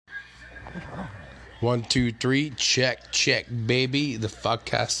1, 2, 3, check, baby. The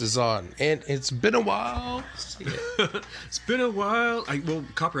Fodcast is on, and it's been a while. It's been a while. Well,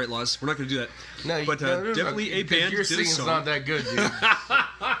 copyright laws. We're not going to do that. No, but definitely a band. Your singing's not that good, dude.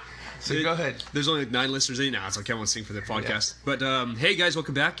 So go ahead. There's only like 9 listeners in now, so I can't want to sing for the podcast. Yeah. But hey, guys,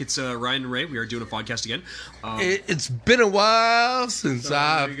 welcome back. It's Ryan and Ray. We are doing a podcast again. It's been a while since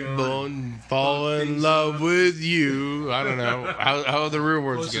I've fallen in love with you. I don't know how the real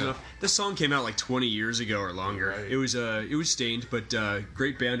words go. This song came out like 20 years ago or longer. Right. It was Stained, but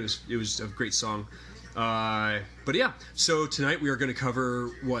great band. It was a great song. But yeah, so tonight we are going to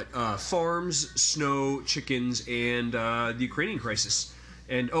cover farms, snow, chickens, and the Ukrainian crisis.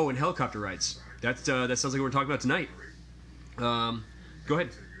 And helicopter rides. That sounds like what we're talking about tonight. Go ahead.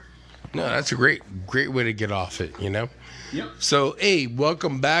 No, that's a great way to get off it, you know? Yep. So, hey,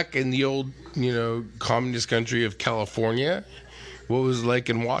 welcome back in the old, communist country of California. What was it like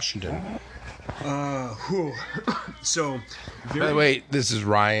in Washington? So, by the way, this is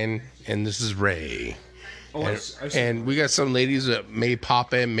Ryan and this is Ray. And we got some ladies that may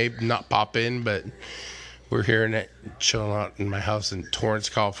pop in, may not pop in, but we're here and chilling out in my house in Torrance,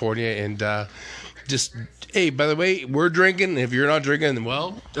 California, and hey, by the way, we're drinking. If you're not drinking, then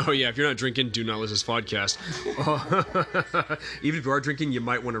well. Oh yeah, if you're not drinking, do not listen to this podcast. Even if you are drinking, you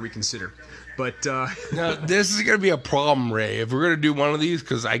might want to reconsider. But now, this is gonna be a problem, Ray. If we're gonna do one of these,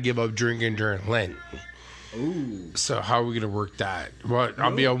 because I give up drinking during Lent. Ooh. So how are we gonna work that? Well,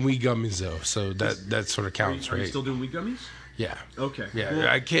 I'll be on weed gummies though, so that sort of counts, are you right? Still doing weed gummies? Yeah. Okay. Yeah. Well,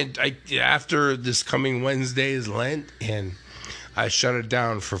 I can't. After this coming Wednesday is Lent, and I shut it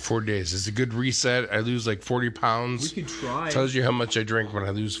down for 4 days. It's a good reset. I lose like 40 pounds. We could try. Tells you how much I drink when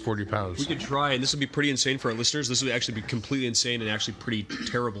I lose 40 pounds. We could try, and this would be pretty insane for our listeners. This would actually be completely insane and actually pretty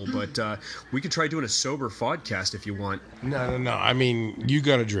terrible. But we could try doing a sober Fodcast if you want. No. I mean, you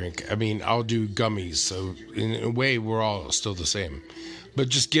got to drink. I mean, I'll do gummies. So in a way, we're all still the same. But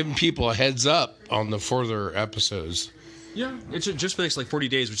just giving people a heads up on the further episodes. Yeah, it's just for the next like 40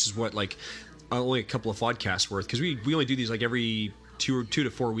 days, which is only a couple of podcasts worth, because we only do these like every two to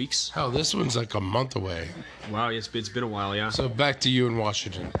 4 weeks. Hell, this one's like a month away. Wow, it's been a while, yeah. So back to you in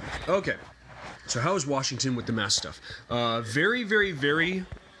Washington. Okay, so how is Washington with the mask stuff? Very, very, very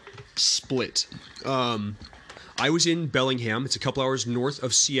split. I was in Bellingham. It's a couple hours north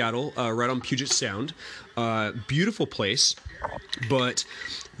of Seattle, right on Puget Sound. Beautiful place, but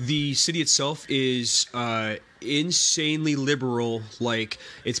the city itself is insanely liberal. Like,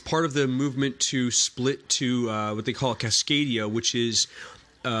 it's part of the movement to split to what they call Cascadia, which is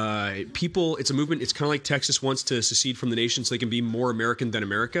it's a movement. It's kind of like Texas wants to secede from the nation so they can be more American than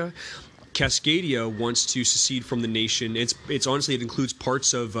America. Cascadia wants to secede from the nation. It's honestly, it includes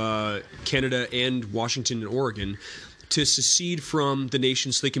parts of Canada and Washington and Oregon, to secede from the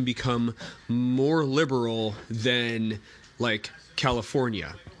nation so they can become more liberal than like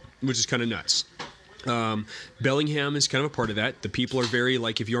California, which is kind of nuts. Bellingham is kind of a part of that. The people are very,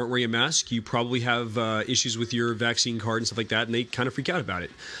 like, if you aren't wearing a mask, you probably have issues with your vaccine card and stuff like that, and they kind of freak out about it.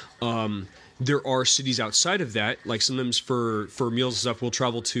 There are cities outside of that, like sometimes for meals and stuff, we'll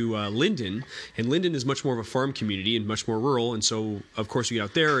travel to Linden, and Linden is much more of a farm community and much more rural, and so, of course, you get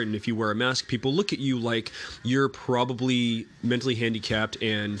out there, and if you wear a mask, people look at you like you're probably mentally handicapped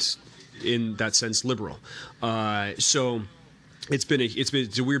and, in that sense, liberal. So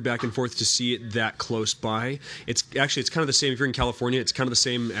It's a weird back and forth to see it that close by. It's kind of the same if you're in California. It's kind of the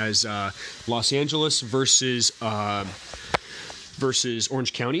same as Los Angeles versus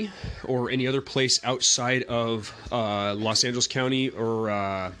Orange County or any other place outside of Los Angeles County or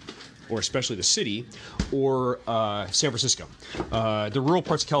especially the city or San Francisco. The rural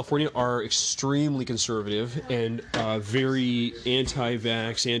parts of California are extremely conservative and very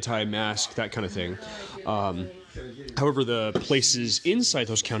anti-vax, anti-mask, that kind of thing. However, the places inside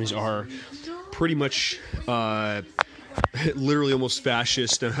those counties are pretty much literally almost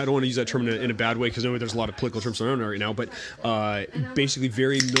fascist. And I don't want to use that term in a bad way, because I know there's a lot of political terms around right now, but basically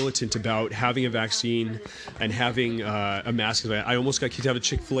very militant about having a vaccine and having a mask. I almost got kicked out of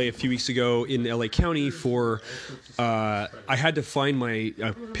Chick-fil-A a few weeks ago in LA County for I had to find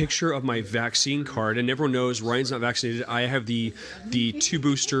a picture of my vaccine card, and everyone knows Ryan's not vaccinated. I have the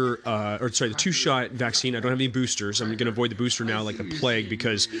 2-shot vaccine. I don't have any boosters. I'm going to avoid the booster now like the plague,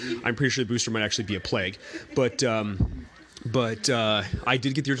 because I'm pretty sure the booster might actually be a plague. But I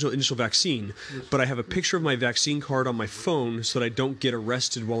did get the initial vaccine, but I have a picture of my vaccine card on my phone so that I don't get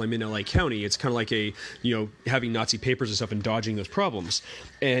arrested while I'm in LA County. It's kind of like having Nazi papers and stuff and dodging those problems.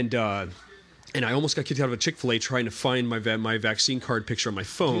 And And I almost got kicked out of a Chick-fil-A trying to find my vaccine card picture on my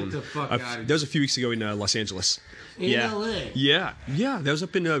phone. Get the fuck out of here. That was a few weeks ago in Los Angeles. In LA? Yeah. That was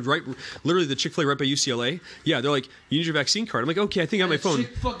up in literally the Chick-fil-A right by UCLA. Yeah, they're like, you need your vaccine card. I'm like, okay, I think I have my phone.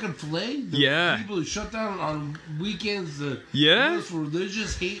 Chick-fucking-fil-A? Yeah. People who shut down on weekends, the Yeah. most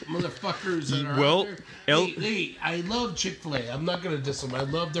religious hate motherfuckers that are Well, out there. Hey, I love Chick-fil-A. I'm not going to diss them. I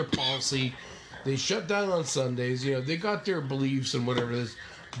love their policy. They shut down on Sundays. You know, they got their beliefs and whatever it is.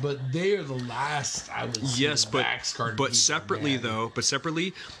 But they are the last, I would say, vax card but people, separately man. though,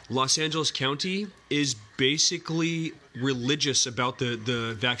 Los Angeles County is basically religious about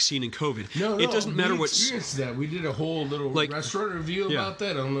the vaccine and COVID. No, it doesn't matter what. Experienced that. We did a whole little restaurant review about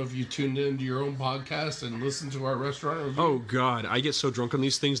that. I don't know if you tuned into your own podcast and listened to our restaurant review. Oh God, I get so drunk on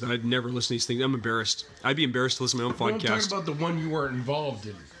these things that I'd never listen to these things. I'm embarrassed. I'd be embarrassed to listen to my own podcast. I'm talking about the one you weren't involved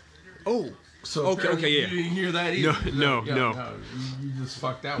in. Oh. So okay, yeah. You didn't hear that either. No. You just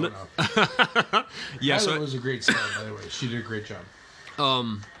fucked that one up. Yeah, Heather was a great star, by the way. She did a great job.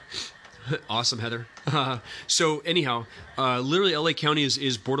 Awesome, Heather. So anyhow, literally LA County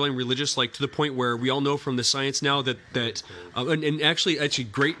is borderline religious, like to the point where we all know from the science now that and actually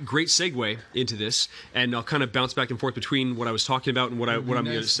great segue into this, and I'll kind of bounce back and forth between what I was talking about and what I'm going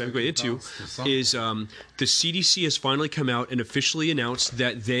to segue into is the CDC has finally come out and officially announced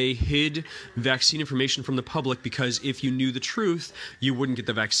that they hid vaccine information from the public because if you knew the truth, you wouldn't get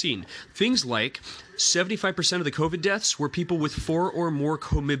the vaccine. Things like 75% of the COVID deaths were people with 4 or more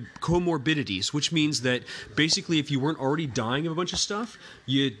comorbidities, which means that basically if you weren't already dying of a bunch of stuff,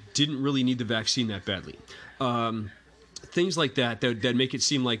 you didn't really need the vaccine that badly. Things like that make it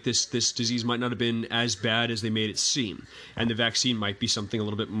seem like this disease might not have been as bad as they made it seem, and the vaccine might be something a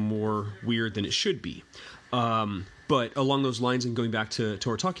little bit more weird than it should be. But along those lines, and going back to what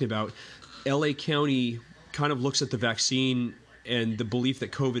we're talking about, LA County kind of looks at the vaccine and the belief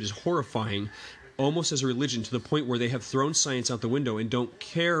that COVID is horrifying almost as a religion, to the point where they have thrown science out the window and don't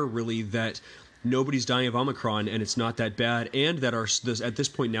care really that nobody's dying of Omicron and it's not that bad, and that at this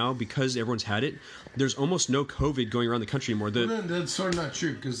point now, because everyone's had it, there's almost no COVID going around the country anymore. That's sort of not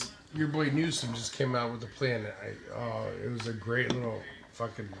true, because your boy Newsom just came out with a plan. It was a great little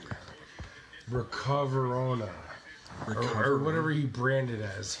fucking Recoverona. Or whatever he branded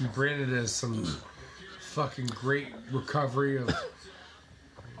as. He branded as some fucking great recovery of...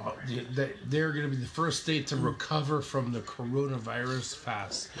 that they're going to be the first state to recover from the coronavirus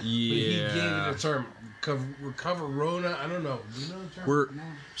fast. Yeah. But he gave it a term, recoverona. I don't know. Do you know the term?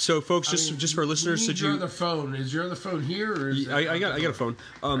 So, folks, just for our listeners, your other phone. Is your other phone here? Or is I got a phone.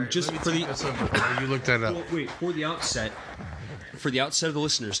 Right, just for the you looked that up. Well, wait, for the outset of the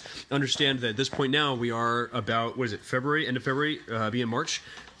listeners, understand that at this point now we are about February, end of February, being March,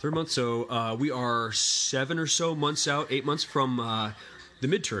 third month. So we are 7 or so months out, 8 months from the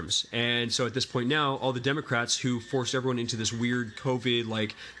midterms. And so at this point now, all the Democrats who forced everyone into this weird COVID,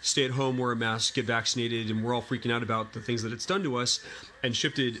 like, stay at home, wear a mask, get vaccinated, and we're all freaking out about the things that it's done to us, and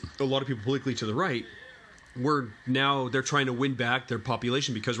shifted a lot of people politically to the right, they're trying to win back their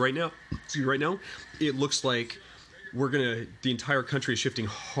population, because right now it looks like the entire country is shifting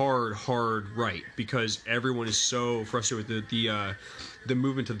hard right, because everyone is so frustrated with the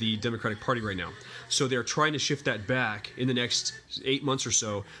movement of the Democratic Party right now. So they're trying to shift that back in the next 8 months or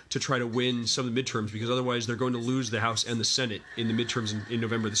so to try to win some of the midterms, because otherwise they're going to lose the House and the Senate in the midterms in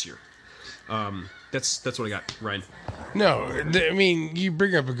November this year. That's what I got, Ryan. No, I mean, you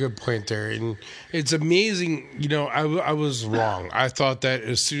bring up a good point there, and it's amazing. You know, I was wrong. I thought that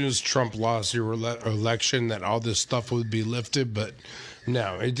as soon as Trump lost the election, that all this stuff would be lifted, but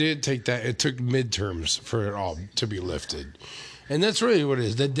no, it didn't take that. It took midterms for it all to be lifted. And that's really what it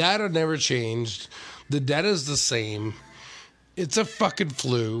is. The data never changed. The data is the same. It's a fucking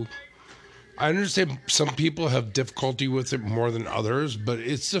flu. I understand some people have difficulty with it more than others, but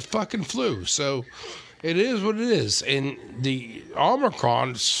it's the fucking flu. So it is what it is. And the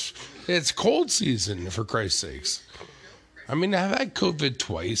Omicron, it's cold season, for Christ's sakes. I mean, I've had COVID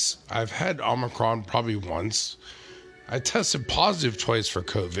twice. I've had Omicron probably once. I tested positive twice for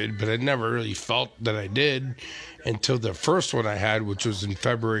COVID, but I never really felt that I did until the first one I had, which was in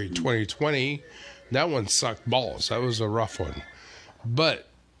February 2020. That one sucked balls. That was a rough one. But,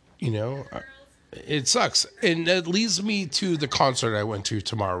 you know, it sucks. And that leads me to the concert I went to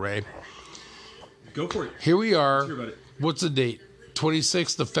tomorrow, Ray. Go for it. Here we are. Let's hear about it. What's the date?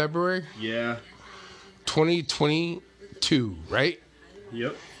 26th of February? Yeah. 2022, right?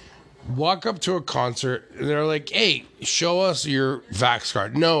 Yep. Walk up to a concert, and they're like, hey, show us your vax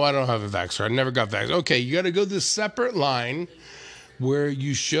card. No, I don't have a vax card. I never got vax. Okay, you got to go this separate line where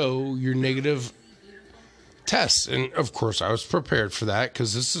you show your negative tests. And of course, I was prepared for that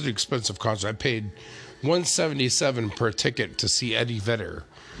because this is an expensive concert. I paid $177 per ticket to see Eddie Vedder,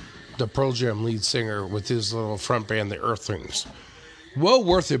 the Pearl Jam lead singer, with his little front band, the Earthlings. Well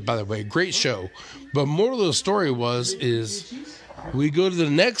worth it, by the way. Great show. But more of the story is we go to the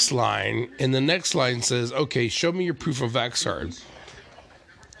next line, and the next line says, okay, show me your proof of vax card.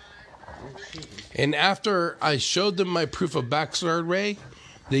 And after I showed them my proof of vax card, Ray,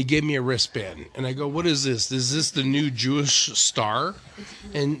 they gave me a wristband. And I go, what is this? Is this the new Jewish star?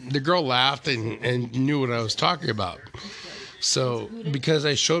 And the girl laughed and knew what I was talking about. So, because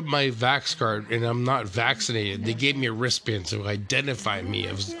I showed my vax card and I'm not vaccinated, they gave me a wristband to identify me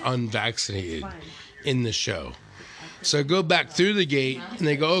as unvaccinated in the show. So I go back through the gate and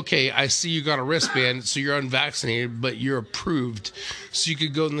they go, okay, I see you got a wristband, so you're unvaccinated, but you're approved, so you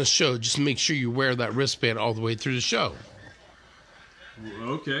could go in the show. Just make sure you wear that wristband all the way through the show.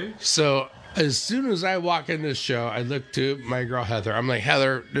 Okay. So as soon as I walk in this show, I look to my girl Heather. I'm like,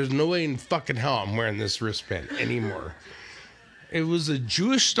 Heather, there's no way in fucking hell I'm wearing this wristband anymore. It was a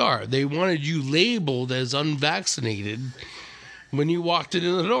Jewish star. They wanted you labeled as unvaccinated when you walked in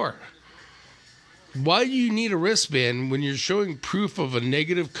the door. Why do you need a wristband when you're showing proof of a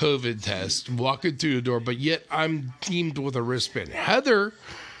negative COVID test walking through the door, but yet I'm deemed with a wristband? Heather,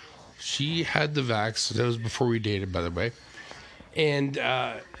 she had the vax. That was before we dated, by the way. And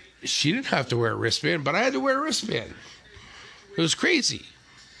she didn't have to wear a wristband, but I had to wear a wristband. It was crazy.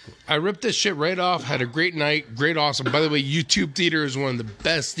 I ripped this shit right off, had a great night, great awesome. By the way, YouTube Theater is one of the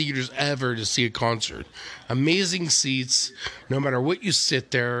best theaters ever to see a concert. Amazing seats. No matter what you sit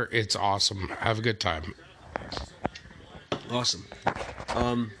there, it's awesome. Have a good time. Awesome.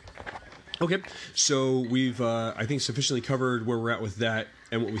 Okay, so we've, I think, sufficiently covered where we're at with that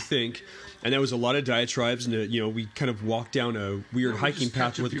and what we think. And that was a lot of diatribes, and, we kind of walked down a weird hiking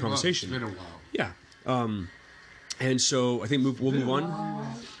path with the conversation. It's been a while. Yeah. And so I think we'll move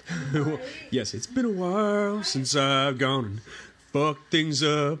on. Yes, it's been a while since I've gone and fucked things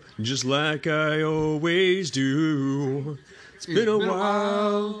up just like I always do. It's been a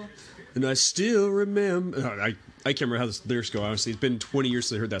while, and I still remember. I can't remember how the lyrics go, honestly. It's been 20 years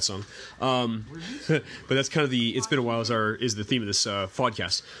since I heard that song. But that's kind of it's been a while is the theme of this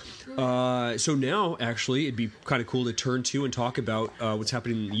Fodcast. So now, actually, it'd be kind of cool to turn to and talk about what's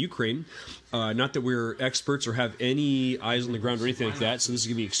happening in Ukraine. Not that we're experts or have any eyes on the ground or anything like that. So this is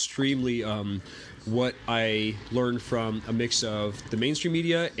going to be extremely what I learned from a mix of the mainstream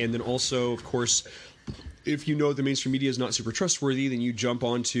media, and then also, of course, if you know the mainstream media is not super trustworthy, then you jump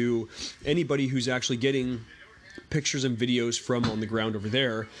onto anybody who's actually getting pictures and videos from on the ground over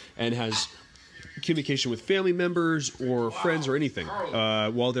there and has communication with family members or friends or anything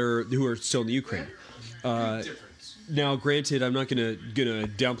who are still in the Ukraine. Now, granted, I'm not gonna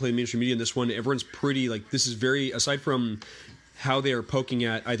downplay the mainstream media in this one. Everyone's pretty this is very, aside from how they are poking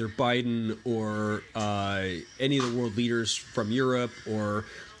at either Biden or any of the world leaders from Europe or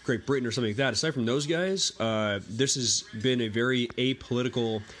Great Britain or something like that. Aside from those guys, this has been a very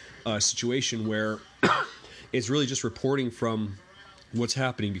apolitical situation where it's really just reporting from what's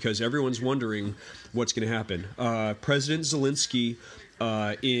happening, because everyone's wondering what's going to happen. President Zelensky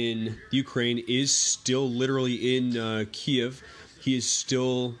in Ukraine is still literally in Kiev. He is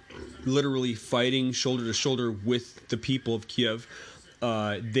still literally fighting shoulder to shoulder with the people of Kiev.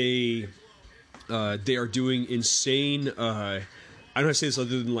 They are doing insane. I don't know how to say this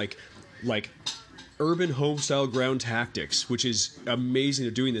other than like urban home style ground tactics, which is amazing.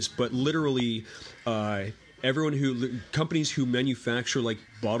 They're doing this, but literally. Companies who manufacture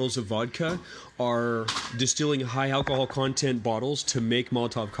bottles of vodka are distilling high alcohol content bottles to make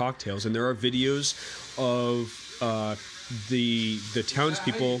Molotov cocktails, and there are videos of the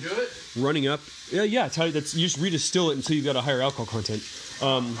townspeople running up. Yeah, it's how you just redistill it until you've got a higher alcohol content.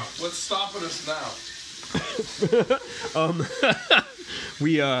 What's stopping us now?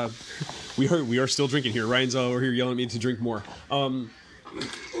 We are still drinking here. Ryan's over here yelling at me to drink more.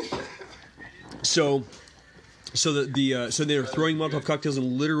 So they're throwing Molotov cocktails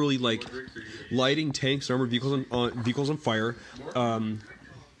and literally lighting tanks and armored vehicles on fire.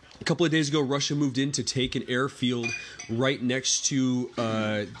 A couple of days ago, Russia moved in to take an airfield right next to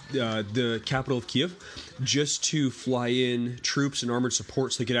the capital of Kiev, just to fly in troops and armored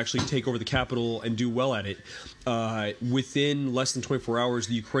support so they could actually take over the capital and do well at it. Within less than 24 hours,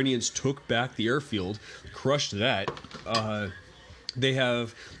 the Ukrainians took back the airfield, crushed that. There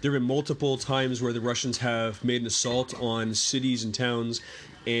have been multiple times where the Russians have made an assault on cities and towns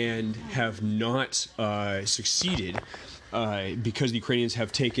and have not succeeded. because the Ukrainians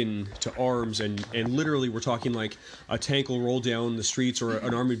have taken to arms and literally we're talking like a tank will roll down the streets or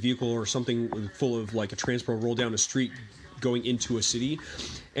an armored vehicle or something full of like a transport will roll down a street going into a city,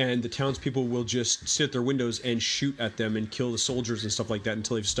 and the townspeople will just sit at their windows and shoot at them and kill the soldiers and stuff like that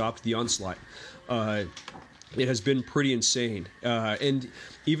until they've stopped the onslaught. It has been pretty insane, and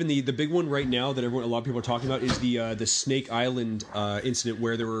even the big one right now that a lot of people are talking about is the Snake Island incident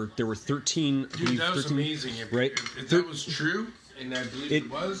where there were 13. Dude, that was 13, amazing. Right? If that was true, and I believe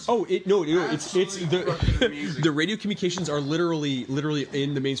it was. Oh, it's the the radio communications are literally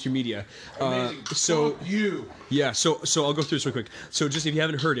in the mainstream media. So fuck you. Yeah, so I'll go through this real quick. So just if you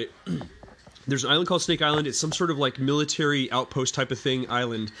haven't heard it. There's an island called Snake Island. It's some sort of like military outpost type of thing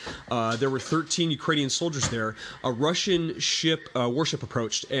island. There were 13 Ukrainian soldiers there. A Russian warship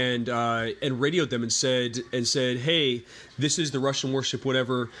approached and radioed them and said, "Hey, this is the Russian warship.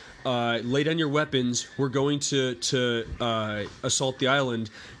 Whatever. Lay down your weapons. We're going to assault the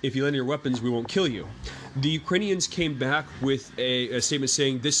island. If you lay down your weapons, we won't kill you." The Ukrainians came back with a statement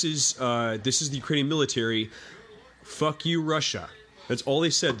saying, "This is the Ukrainian military. Fuck you, Russia." That's all they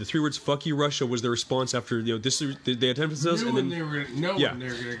said. The 3 words "fuck you, Russia" was their response after this. They attempted themselves, and then they were gonna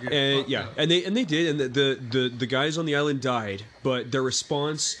get up. And they did, and the guys on the island died, but their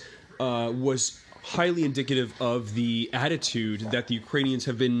response was highly indicative of the attitude that the Ukrainians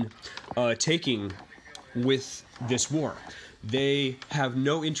have been taking with this war. They have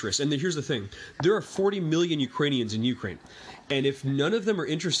no interest, and here's the thing: there are 40 million Ukrainians in Ukraine, and if none of them are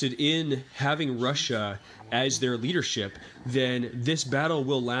interested in having Russia as their leadership, then this battle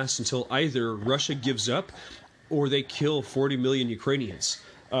will last until either Russia gives up or they kill 40 million Ukrainians.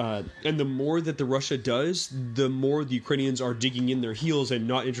 And the more that the Russia does, the more the Ukrainians are digging in their heels and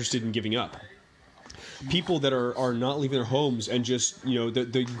not interested in giving up. People that are not leaving their homes and just,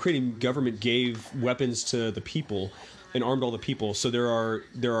 the Ukrainian government gave weapons to the people and armed all the people. So there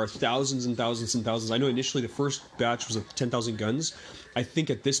are thousands and thousands and thousands. I know initially the first batch was 10,000 guns. I think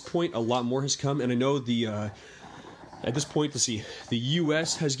at this point a lot more has come, and I know at this point, let's see, the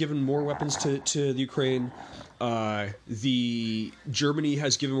U.S. has given more weapons to the Ukraine. The Germany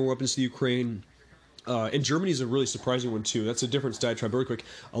has given more weapons to the Ukraine. And Germany is a really surprising one too. That's a different diatribe. Very quick.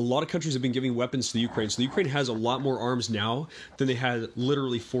 A lot of countries have been giving weapons to the Ukraine. So the Ukraine has a lot more arms now than they had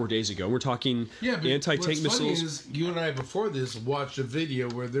literally 4 days ago. We're talking anti-tank missiles. Funny is, you and I before this watched a video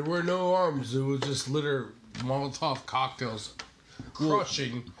where there were no arms. It was just Molotov cocktails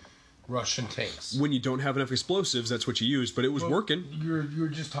crushing Russian tanks. When you don't have enough explosives, that's what you use. But it was working. You're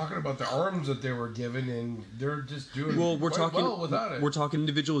just talking about the arms that they were given, and they're just doing well without it. We're talking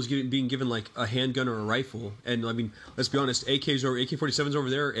individuals being given like a handgun or a rifle, and I mean, let's be honest, AK-47s over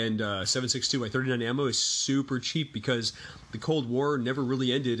there, and 7.62 by 39 ammo is super cheap because the Cold War never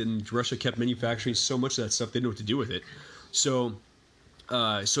really ended, and Russia kept manufacturing so much of that stuff they didn't know what to do with it. So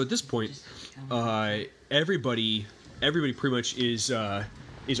at this point, everybody pretty much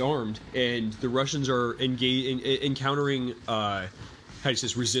is armed, and the Russians are encountering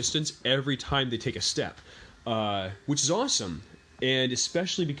resistance every time they take a step, which is awesome. And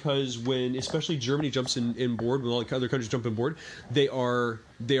especially because especially Germany jumps in board, when all the other countries jump on board, they are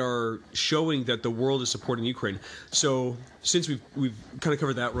showing that the world is supporting Ukraine. So since we've kind of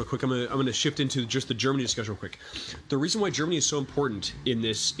covered that real quick, I'm gonna shift into just the Germany discussion real quick. The reason why Germany is so important in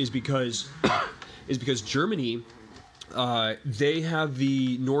this is because Germany. They have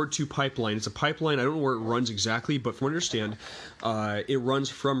the Nord 2 pipeline. It's a pipeline. I don't know where it runs exactly, but from what I understand, it runs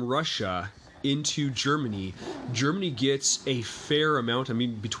from Russia into Germany. Germany gets a fair amount. I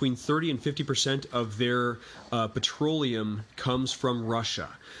mean, between 30 and 50% of their petroleum comes from Russia.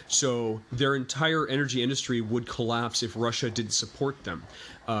 So their entire energy industry would collapse if Russia didn't support them.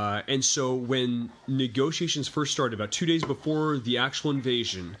 And so when negotiations first started, about 2 days before the actual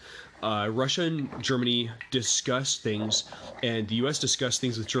invasion, Russia and Germany discussed things, and the U.S. discussed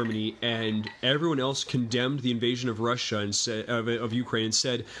things with Germany, and everyone else condemned the invasion of Russia and of Ukraine and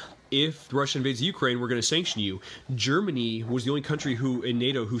said, if Russia invades Ukraine, we're going to sanction you. Germany was the only country in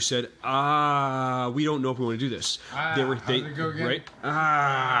NATO who said, we don't know if we want to do this. Right?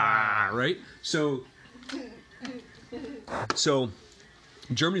 Right? So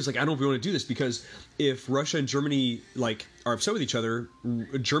Germany's like, I don't know if we want to do this, because if Russia and Germany are upset with each other,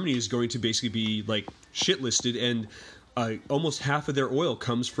 Germany is going to basically be shit listed, and almost half of their oil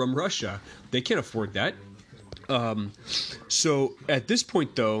comes from Russia. They can't afford that. So at this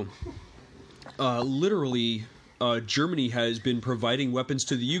point, though, literally, Germany has been providing weapons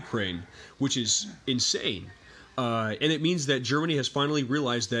to the Ukraine, which is insane. And it means that Germany has finally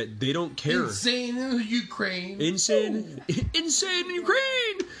realized that they don't care. Insane in Ukraine. Insane in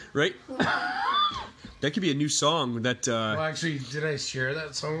Ukraine, right? That could be a new song. That. Well, actually, did I share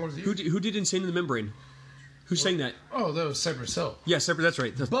that song with you? Who did "Insane in the Membrane"? Who sang that? Oh, that was Cypress Hill. Yeah, Cypress. That's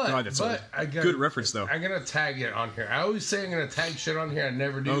right. That's good reference though. I'm gonna tag it on here. I always say I'm gonna tag shit on here. I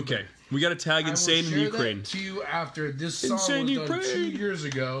never do. Okay, we got to tag "Insane in the Ukraine." That to you after this song Insane was Ukraine. done 2 years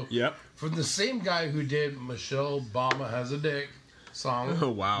ago. Yep. From the same guy who did Michelle Obama Has a Dick song. Oh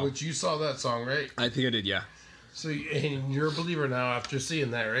wow. Which you saw that song, right? I think I did. Yeah. So and you're a believer now after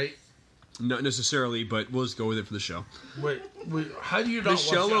seeing that, right? Not necessarily, but we'll just go with it for the show. Wait, how do you not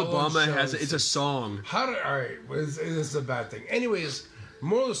Michelle watch Obama has it's a song. All right, this is a bad thing. Anyways,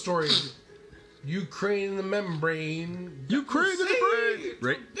 moral of the story: Ukraine in the membrane. Ukraine in the membrane.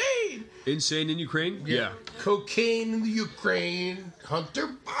 Right. Insane. Insane in Ukraine. Yeah. Cocaine in the Ukraine. Hunter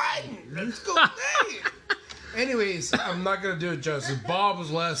Biden. Let's go. Anyways, I'm not gonna do it justice.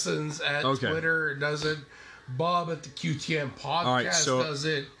 Bob's Lessons at Twitter does it. Bob at the QTM podcast does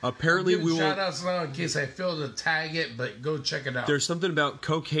it. Apparently, we will shout outs now in case I fail to tag it, but go check it out. There's something about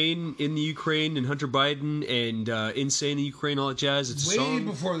cocaine in the Ukraine and Hunter Biden and insane in Ukraine, all that jazz. It's way a song.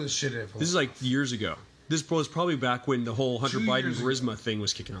 Before this shit happened. This is like years ago. This was probably back when the whole Hunter Biden Burisma thing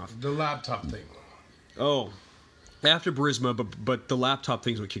was kicking off. The laptop thing. Oh, after Burisma, but the laptop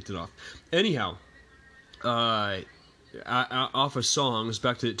thing's what kicked it off. Anyhow, off of songs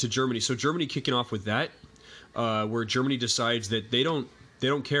back to Germany. So Germany kicking off with that. Where Germany decides that they don't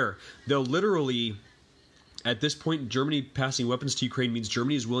care. They'll literally, at this point, Germany passing weapons to Ukraine means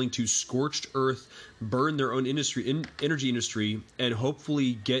Germany is willing to scorched earth, burn their own energy industry, and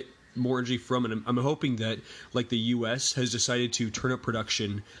hopefully get more energy from it. I'm hoping that, like the U.S. has decided to turn up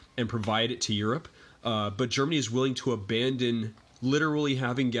production and provide it to Europe, but Germany is willing to abandon literally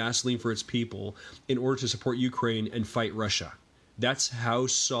having gasoline for its people in order to support Ukraine and fight Russia. That's how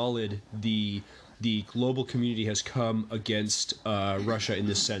solid the global community has come against Russia in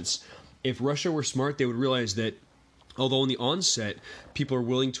this sense. If Russia were smart, they would realize that although in the onset people are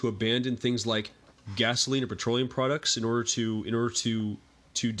willing to abandon things like gasoline or petroleum products in order to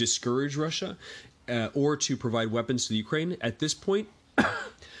discourage Russia or to provide weapons to the Ukraine, at this point,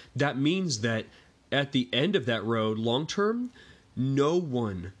 that means that at the end of that road, long term, no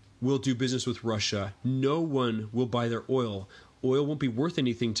one will do business with Russia. No one will buy their oil. Oil won't be worth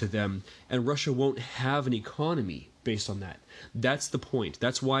anything to them, and Russia won't have an economy based on that. That's the point.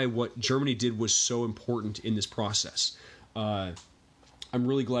 That's why what Germany did was so important in this process. I'm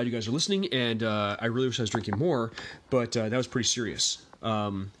really glad you guys are listening, and I really wish I was drinking more, but that was pretty serious.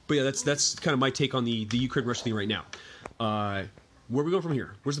 But yeah, that's kind of my take on the Ukraine-Russia thing right now. Where are we going from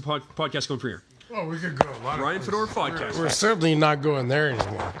here? Where's the podcast going from here? Well, we could go a lot. Ryan Fedor Fodcast. We're certainly not going there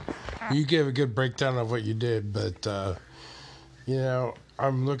anymore. You gave a good breakdown of what you did, but... you know,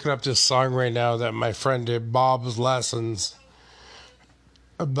 I'm looking up this song right now that my friend did, Bob's Lessons,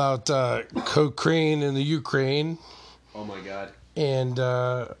 about cocaine in the Ukraine. Oh, my God. And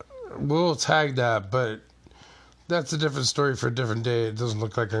we'll tag that, but that's a different story for a different day. It doesn't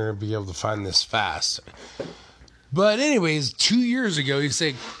look like I'm going to be able to find this fast. But anyways, 2 years ago, he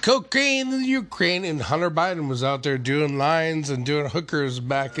said cocaine in the Ukraine, and Hunter Biden was out there doing lines and doing hookers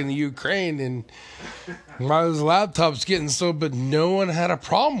back in the Ukraine, and while his laptop's getting sold, but no one had a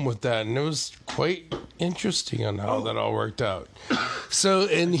problem with that, and it was quite interesting on how that all worked out. So,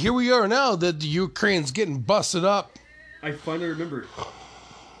 and here we are now that the Ukraine's getting busted up. I finally remembered.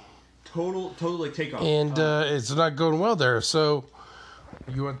 Total like takeoff. And it's not going well there, so...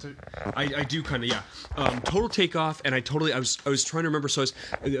 You want to? I do kind of, yeah. Total takeoff, and I was trying to remember. So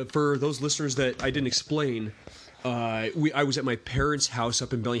for those listeners that I didn't explain, I was at my parents' house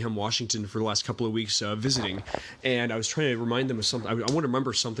up in Bellingham, Washington for the last couple of weeks visiting, and I was trying to remind them of something. I want to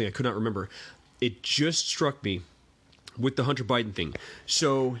remember something I could not remember. It just struck me with the Hunter Biden thing.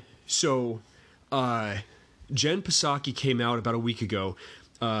 So Jen Psaki came out about a week ago,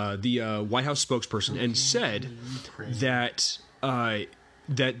 the White House spokesperson, and said that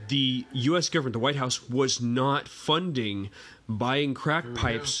the U.S. government, the White House, was not funding buying crack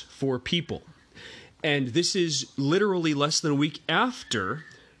pipes for people. And this is literally less than a week after...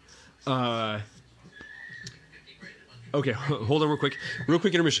 okay, hold on real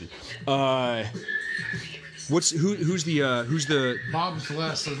quick intermission. Who's the Bob's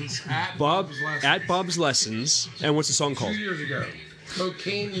Lessons at Bob's Lessons, and what's the song called? 2 years ago.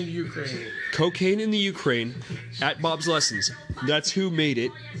 Cocaine in the Ukraine. Cocaine in the Ukraine at Bob's Lessons. That's who made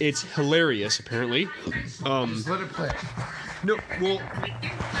it. It's hilarious, apparently. Just let it play. No, well,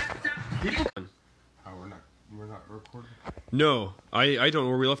 people. Oh, we're not recording. No, I don't know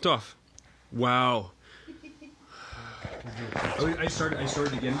where we left off. Wow. I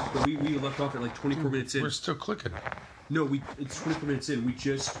started again, but we left off at like 24 minutes in. We're still clicking. No, it's 24 minutes in.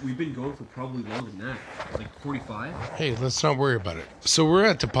 We've been going for probably longer than that, like 45. Hey, let's not worry about it. So we're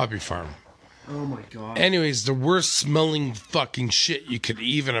at the puppy farm. Oh my god. Anyways, the worst smelling fucking shit you could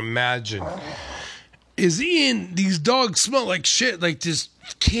even imagine is these dogs smell like shit, like just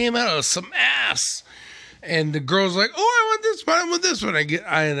came out of some ass. And the girl's like, "Oh, I want this one. I want this one."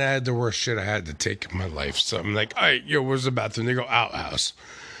 I had the worst shit I had to take in my life. So I'm like, "All right, yo, where's the bathroom?" They go, "Outhouse."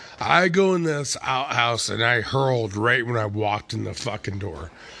 I go in this outhouse and I hurled right when I walked in the fucking door.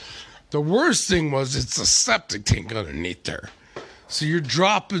 The worst thing was it's a septic tank underneath there. So you're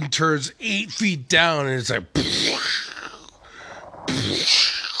dropping turds 8 feet down and it's like...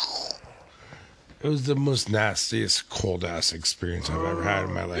 It was the most nastiest cold-ass experience I've ever had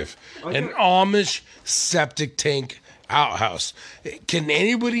in my life. An Amish septic tank outhouse. Can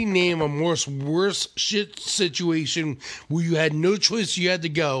anybody name a worse shit situation where you had no choice, you had to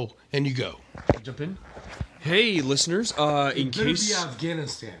go, and you go? Jump in. Hey, listeners, in case... Be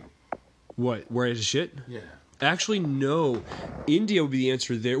Afghanistan. What? Where is shit? Yeah. Actually, no. India would be the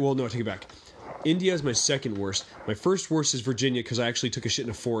answer there. Well, no, I take it back. India is my second worst. My first worst is Virginia because I actually took a shit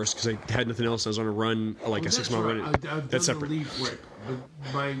in a forest because I had nothing else. I was on a run, like a 6-mile run. That's separate.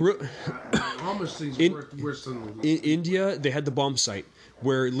 My Amish thing's worse than the leaf. In India, they had the bomb site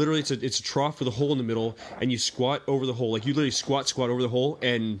where literally it's a trough with a hole in the middle, and you squat over the hole. Like you literally squat over the hole,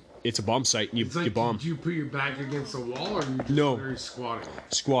 and it's a bomb site, and you bomb. Do you put your back against the wall, or are you just very squatting?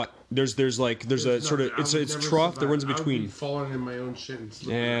 Squat. There's a sort of it's a trough that runs between. I would be falling in my own shit and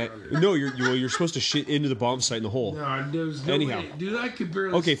slipping no, you're supposed to shit into the bomb site in the hole. No, there's no Anyhow, way. Dude, I could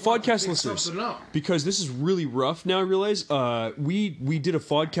barely. Okay, Fodcast listeners, because this is really rough. Now I realize we did a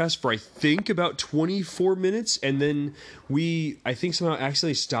Fodcast for I think about 24 minutes, and then I think somehow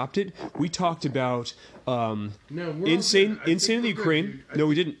accidentally stopped it. We talked about insane in the Ukraine. No,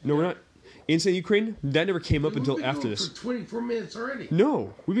 we didn't. No, we're not. Insane Ukraine, that never came up until after this. For 24 minutes already.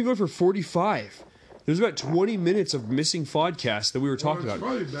 No, we've been going for 45. There's about 20 minutes of missing Fodcasts that we were talking about.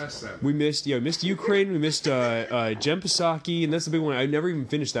 Probably best then. We missed Ukraine, we missed Psaki, and that's the big one. I never even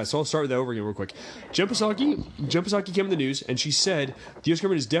finished that, so I'll start that over again real quick. Psaki came in the news, and she said the U.S.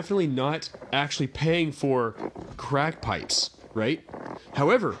 government is definitely not actually paying for crack pipes, right?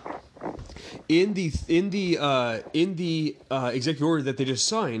 However, in the executive order that they just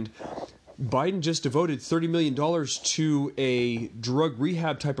signed, Biden just devoted $30 million to a drug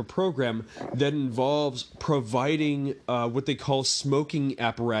rehab type of program that involves providing what they call smoking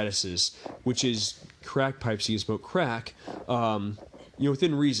apparatuses, which is crack pipes so you smoke crack,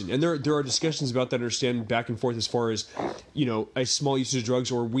 within reason. And there are discussions about that, understand back and forth as far as, a small usage of drugs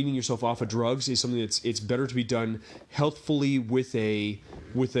or weaning yourself off of drugs is something it's better to be done healthfully with a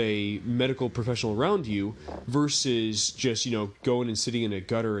medical professional around you versus just, going and sitting in a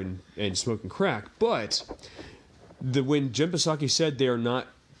gutter and smoking crack. But when Jen Psaki said they are not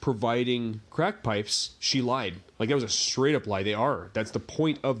providing crack pipes, she lied. Like, that was a straight up lie. They are. That's the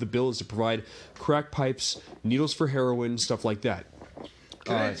point of the bill, is to provide crack pipes, needles for heroin, stuff like that.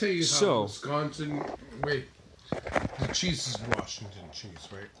 Can I tell you how Wisconsin... Wait. The cheese is Washington cheese,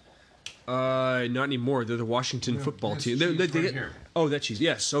 right? Not anymore. They're the Washington football team. Oh, that cheese.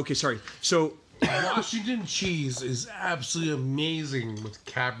 Yes. Okay, sorry. So... Washington cheese is absolutely amazing with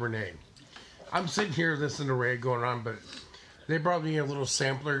Cabernet. I'm sitting here listening to Ray going on, but they brought me a little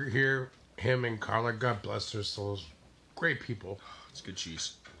sampler here. Him and Carla, God bless their souls. Great people. It's good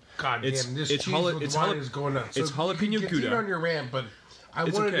cheese. God damn, this cheese with wine is going nuts. It's jalapeno Gouda. On your rant, but I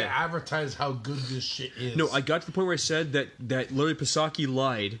wanted to advertise how good this shit is. No, I got to the point where I said that literally Psaki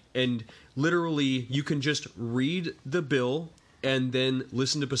lied, and literally you can just read the bill and then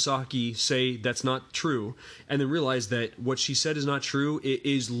listen to Psaki say that's not true, and then realize that what she said is not true. It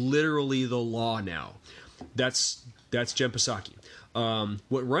is literally the law now. That's Jen Psaki.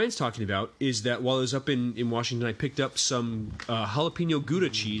 What Ryan's talking about is that while I was up in Washington, I picked up some jalapeno Gouda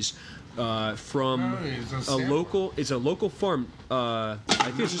cheese from a local farm. I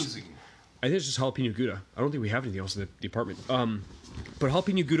think it's just jalapeno Gouda. I don't think we have anything else in the apartment. But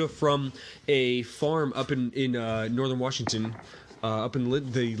jalapeno Gouda from a farm up in northern Washington, up in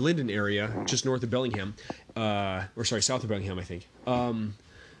the Linden area, just north of Bellingham, south of Bellingham, I think.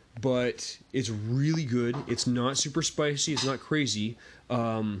 But it's really good. It's not super spicy. It's not crazy.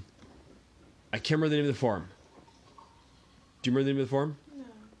 I can't remember the name of the farm. Do you remember the name of the farm?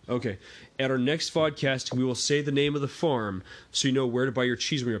 No. Okay. At our next podcast, we will say the name of the farm so you know where to buy your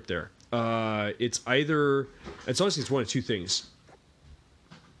cheese when you're up there. It's one of two things.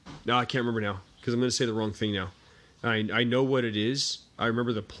 No, I can't remember now because I'm going to say the wrong thing now. I know what it is. I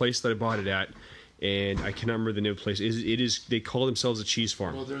remember the place that I bought it at, and I cannot remember the name of the place. It is they call themselves a cheese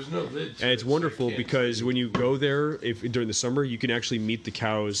farm. Well, there's no lid. And it's wonderful because when you go there, if during the summer, you can actually meet the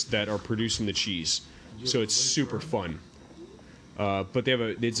cows that are producing the cheese. So it's super fun. But they have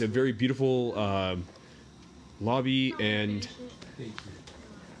it's a very beautiful lobby and.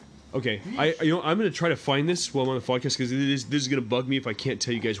 Okay, I'm gonna try to find this while I'm on the podcast because this is gonna bug me if I can't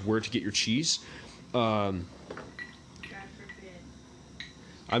tell you guys where to get your cheese. I'm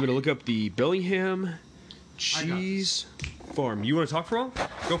gonna look up the Bellingham Cheese Farm. You want to talk for a while?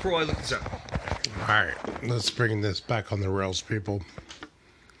 Go for a while. I look this up. All right, let's bring this back on the rails, people.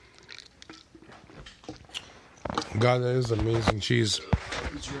 God, that is amazing cheese.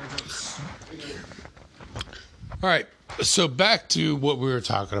 All right, so back to what we were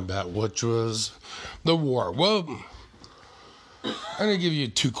talking about, which was the war. Well, I'm going to give you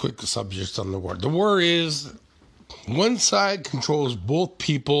 2 quick subjects on the war. The war is one side controls both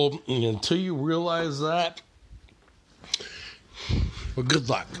people, and until you realize that, well, good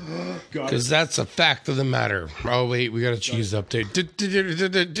luck. Because that's a fact of the matter. Oh, wait, we got a cheese update.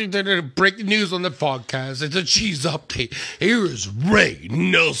 Breaking news on the Fodcast. It's a cheese update. Here is Ray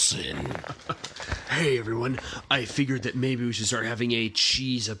Nelson. Hey, everyone. I figured that maybe we should start having a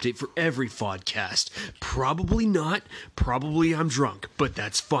cheese update for every Fodcast. Probably not. Probably I'm drunk, but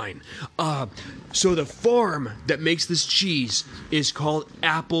that's fine. So the farm that makes this cheese is called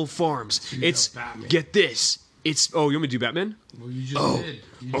Apple Farms. Get this. Oh, you want me to do Batman? Well, you just did.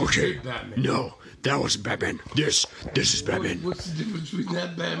 You just did Batman. No, that wasn't Batman. This is Batman. What's the difference between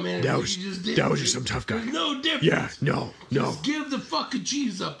that Batman and that what was, you just did? That was just some tough guy. There's no difference. Yeah, no. Just give the fucking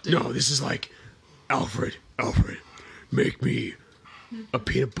cheese update. No, this is like, Alfred, make me a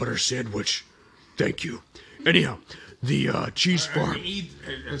peanut butter sandwich. Thank you. Anyhow, the cheese farm.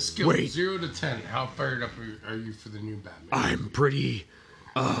 A scale of 0 to 10. How fired up are you for the new Batman? I'm pretty,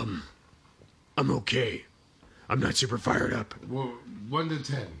 I'm okay. I'm not super fired up. Well, 1 to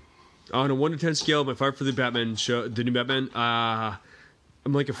 10. On a 1 to 10 scale, my fire for the Batman show, the new Batman, I'm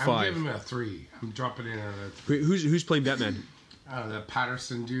like a 5. I'm giving him a 3. I'm dropping in on a 3. Wait, who's playing Batman? That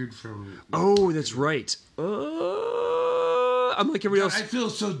Patterson dude from... Oh, that's right. I'm like everybody else. I feel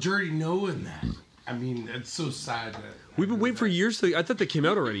so dirty knowing that. I mean, it's so sad that... We've been waiting for years. I thought they came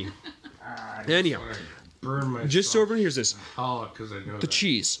out already. Anyhow, just so everyone hears this. Because I know the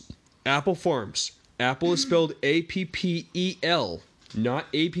cheese. Apple Farms. Apple is spelled A-P-P-E-L, not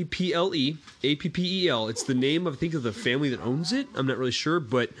A-P-P-L-E. A-P-P-E-L. It's the name, I think, of the family that owns it. I'm not really sure,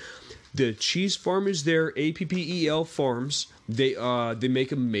 but the cheese farm is there. A-P-P-E-L Farms. They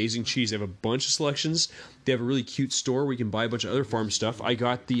make amazing cheese. They have a bunch of selections. They have a really cute store where you can buy a bunch of other farm stuff. I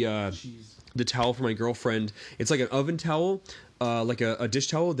got the towel for my girlfriend. It's like an oven towel, like a dish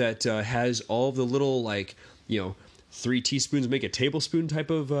towel that has all of the little, 3 teaspoons make a tablespoon type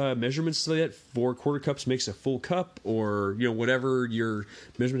of measurements, so that 4 quarter cups makes a full cup, or whatever your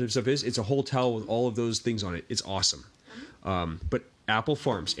measurement of stuff is. It's a whole towel with all of those things on it. It's awesome. But Apple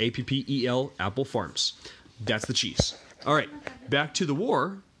Farms, A-P-P-E-L, Apple Farms. That's the cheese. All right, back to the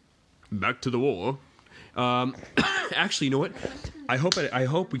war. Actually, you know what? I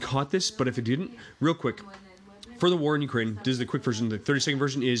hope we caught this, but if it didn't, real quick. For the war in Ukraine, this is the quick version. The 30-second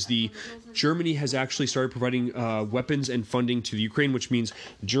version is Germany has actually started providing weapons and funding to the Ukraine, which means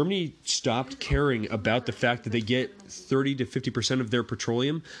Germany stopped caring about the fact that they get 30 to 50% of their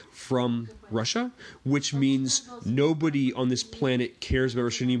petroleum from Russia, which means nobody on this planet cares about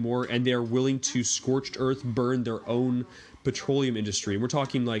Russia anymore, and they are willing to scorched earth burn their own petroleum industry. And we're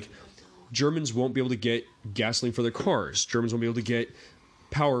talking like Germans won't be able to get gasoline for their cars. Germans won't be able to get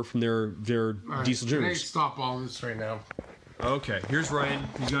power from their diesel generators. Can I stop all this right now? Okay, here's Ryan.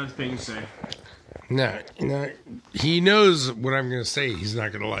 He's got a thing to say. No, he knows what I'm going to say he's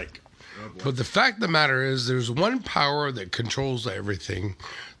not going to like. But the fact of the matter is there's one power that controls everything.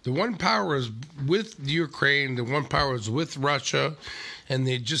 The one power is with Ukraine. The one power is with Russia. And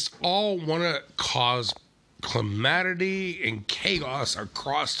they just all want to cause calamity and chaos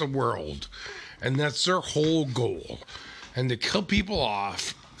across the world. And that's their whole goal. And to kill people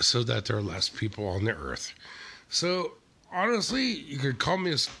off so that there are less people on the earth. So, honestly, you could call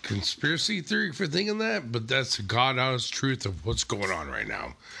me a conspiracy theory for thinking that, but that's the God-honest truth of what's going on right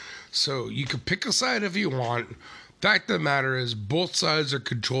now. So, you can pick a side if you want. Fact of the matter is, both sides are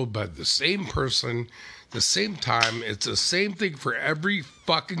controlled by the same person, the same time. It's the same thing for every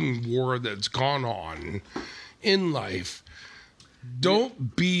fucking war that's gone on in life.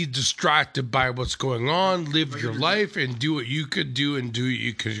 Don't be distracted by what's going on. Live your life and do what you could do and do what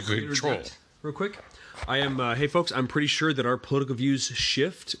you could control. Real quick, hey folks, I'm pretty sure that our political views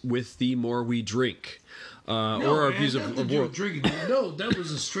shift with the more we drink. or our views of war. Drinking. No, that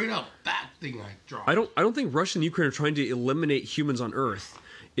was a straight up fact thing I dropped. I don't think Russia and Ukraine are trying to eliminate humans on Earth.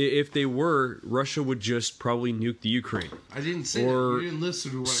 If they were, Russia would just probably nuke the Ukraine. I didn't say that. You didn't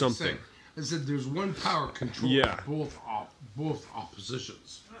listen to what I said. I said there's one power controlling both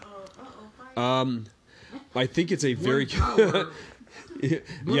oppositions. I think it's a very power.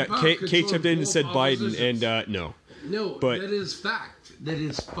 yeah. Kate chimed in and said Biden, and no. No, but that is fact. That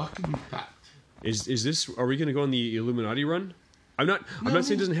is fucking fact. Is this? Are we going to go on the Illuminati run? I'm not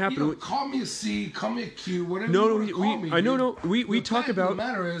saying it doesn't happen. You know, call me a C, call me a Q, whatever. No, you call me. I know. We talk about. The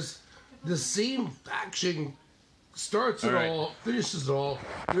matter is, the same faction starts it all, finishes it all.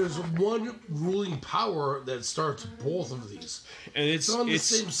 There's one ruling power that starts both of these, and it's on the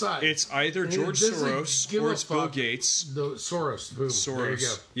same side. It's either George Soros or it's Bill Gates. The Soros, boom. Soros. There you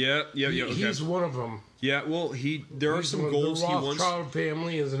go. Yeah. Okay. He's one of them. Yeah, well, there are some goals he wants. The Rothschild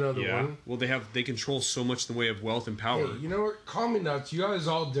family is another one. Well, they control so much in the way of wealth and power. Hey, you know what? Call me nuts. You guys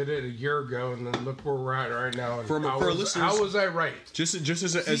all did it a year ago, and then look where we're at right now. And for our listeners, how was I right? Just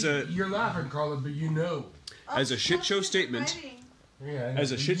as a you're laughing, Carla, but you know. As a shit show statement. Yeah,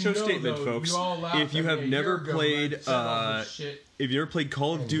 as a shit show statement, folks. If you have never played, if you ever played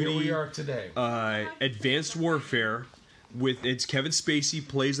Call of Duty, here we are today. Advanced Warfare. It's Kevin Spacey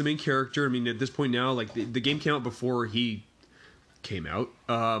plays the main character. I mean, at this point now, like the game came out before he came out.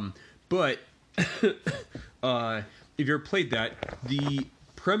 But if you ever played that, the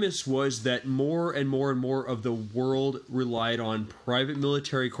premise was that more and more and more of the world relied on private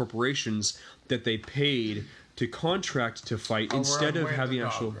military corporations that they paid to contract to fight instead of having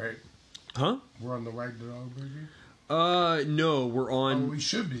actual. Right? Huh? We're on the Wag the Dog movie? No, we're on. We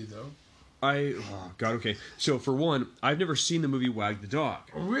should be though. Oh God, okay. So for one, I've never seen the movie Wag the Dog.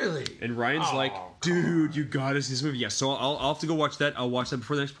 Really? And Ryan's like, dude, you gotta see this movie. Yeah, so I'll have to go watch that. I'll watch that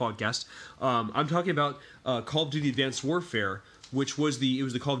before the next podcast. I'm talking about Call of Duty Advanced Warfare, which was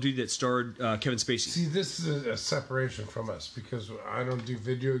the Call of Duty that starred Kevin Spacey. See, this is a separation from us because I don't do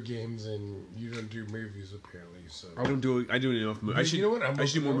video games and you don't do movies apparently. So I do enough movies. You know what? I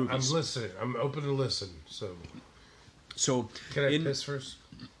should do more movies. I'm listening. I'm open to listen. So can I piss first?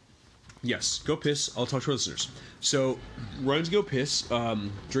 Yes, go piss. I'll talk to our listeners. So, Ryan's go piss.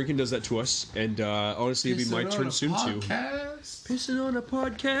 Drinking does that to us, and honestly, it'll be my turn soon too. Pissing on a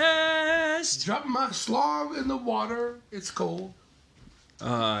podcast. Drop my slog in the water. It's cold.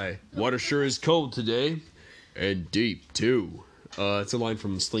 Water sure is cold today, and deep too. It's a line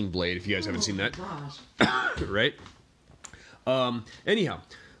from Sling Blade. If you guys haven't seen that, right? Anyhow,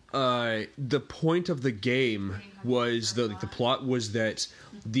 the point of the game was the plot was that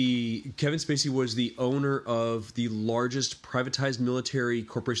Kevin Spacey was the owner of the largest privatized military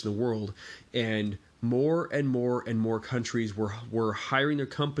corporation in the world, and more and more countries were hiring their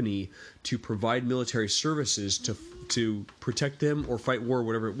company to provide military services to protect them or fight war,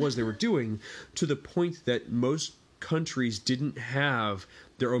 whatever it was they were doing, to the point that most countries didn't have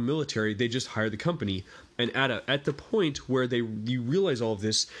their own military. They just hired the company. And at the point where you realize all of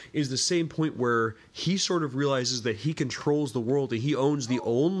this is the same point where he sort of realizes that he controls the world and he owns the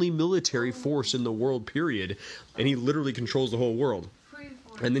only military force in the world, period. And he literally controls the whole world.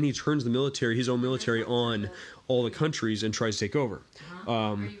 And then he turns his own military on all the countries and tries to take over.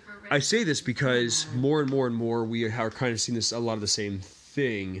 I say this because more and more we are kind of seeing this a lot of the same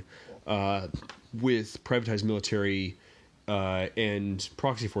thing with privatized military and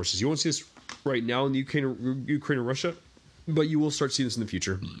proxy forces. You won't see this right now in the Ukraine and Russia, but you will start seeing this in the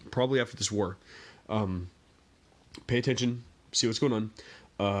future, probably after this war. Pay attention, see what's going on,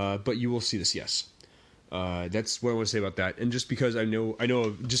 but you will see this, yes. That's what I want to say about that. And just because I know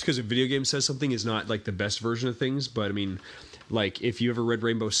just because a video game says something is not like the best version of things, but I mean, like if you ever read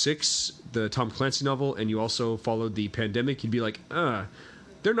Rainbow Six, the Tom Clancy novel, and you also followed the pandemic, you'd be like,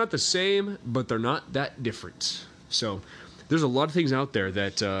 they're not the same, but they're not that different. So there's a lot of things out there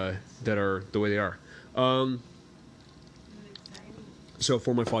that are the way they are. So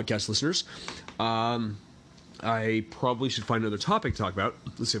for my podcast listeners, I probably should find another topic to talk about.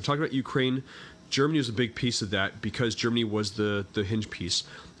 Let's see, I've talked about Ukraine. Germany was a big piece of that because Germany was the hinge piece.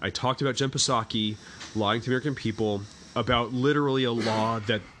 I talked about Jen Psaki lying to American people about literally a law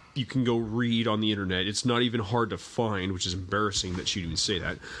that you can go read on the internet. It's not even hard to find, which is embarrassing that she'd even say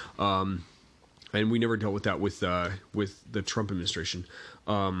that. And we never dealt with that with the Trump administration.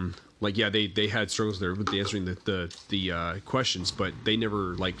 They had struggles there with answering the questions, but they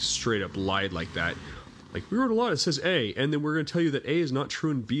never like straight up lied like that. Like, we wrote a law that says A, and then we're going to tell you that A is not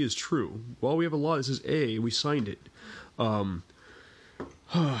true and B is true. Well, we have a law that says A, and we signed it. God,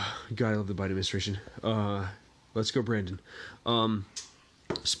 I love the Biden administration. Let's go, Brandon.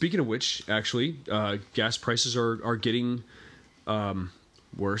 Speaking of which, actually, gas prices are getting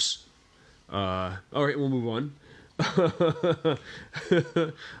worse. All right, we'll move on.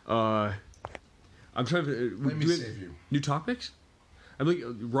 I'm trying to. Let me save you. New topics? I'm like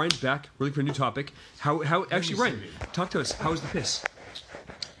Ryan's back. We're looking for a new topic. How? Actually, Ryan, talk to us. How was the piss?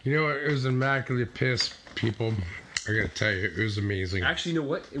 You know what? It was immaculate piss, people. I gotta tell you, it was amazing. Actually, you know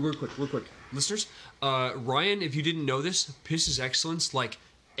what? Real quick, listeners. Ryan, if you didn't know this, piss is excellence like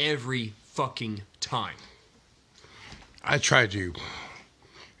every fucking time. I tried you.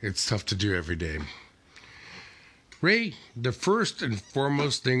 It's tough to do every day. Ray, the first and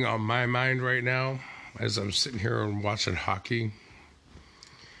foremost thing on my mind right now, as I'm sitting here and watching hockey,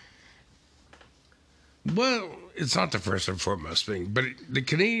 well, it's not the first and foremost thing, but the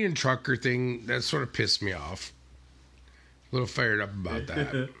Canadian trucker thing, that sort of pissed me off. A little fired up about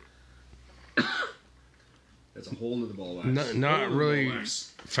that. That's a whole nother ball of wax. Not really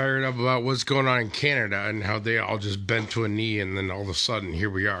fired up about what's going on in Canada and how they all just bent to a knee and then all of a sudden here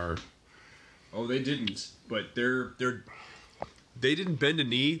we are. Oh, they didn't. But they didn't bend a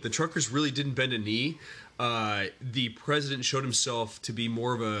knee. The truckers really didn't bend a knee. The president showed himself to be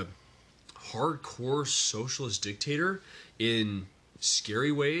more of a hardcore socialist dictator in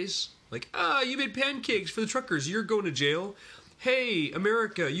scary ways. Like, you made pancakes for the truckers. You're going to jail. Hey,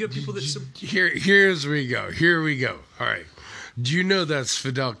 America, you have people that... Here we go. All right. Do you know that's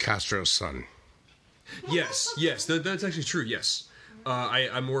Fidel Castro's son? Yes. That's actually true, yes.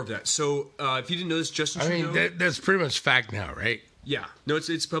 I'm more of that. So, if you didn't know this, Justin Trudeau... I mean, that's pretty much fact now, right? Yeah. No,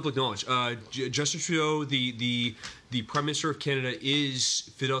 it's public knowledge. Justin Trudeau, the Prime Minister of Canada, is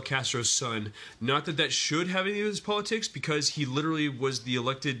Fidel Castro's son. Not that should have any of his politics, because he literally was the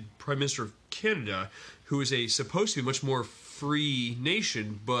elected Prime Minister of Canada, who is supposed to be much more free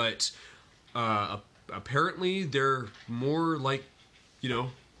nation, but apparently they're more like,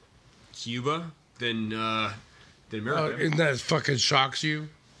 Cuba than America. And that fucking shocks you?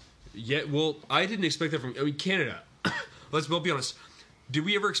 Yeah, well, I didn't expect that from... Canada. Let's well be honest. Did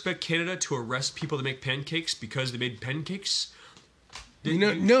we ever expect Canada to arrest people that make pancakes because they made pancakes?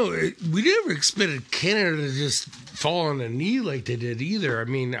 No, we never expected Canada to just fall on a knee like they did either. I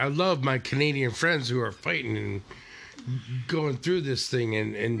mean, I love my Canadian friends who are fighting and going through this thing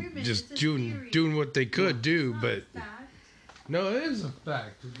and just doing what they could do, but... No, it is a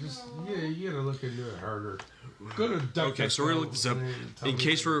fact. You gotta look into it harder. Go to Duck. Okay, so we're gonna look this up in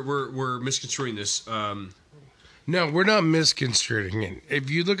case we're misconstruing this. No, we're not misconstruing it. If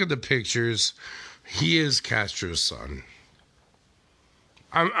you look at the pictures, he is Castro's son.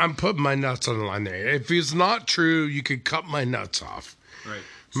 I'm putting my nuts on the line there. If it's not true, you could cut my nuts off. Right.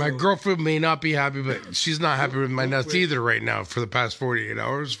 My girlfriend may not be happy, but she's not happy with my nuts either right now for the past 48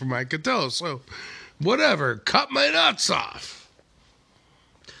 hours, from what I could tell. So, whatever. Cut my nuts off.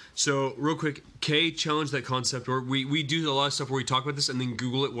 So, real quick, Kay challenged that concept. Or we do a lot of stuff where we talk about this and then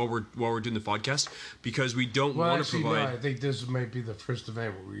Google it while we're doing the podcast, because we don't want to provide. No, I think this might be the first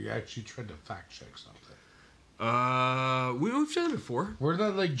event where we actually tried to fact check something. We've done it before. We're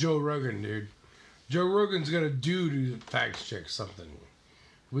not like Joe Rogan, dude. Joe Rogan's got a dude to fact check something.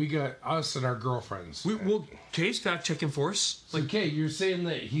 We got us and our girlfriends. Well, Kay's fact checking for us. So, Kay, you're saying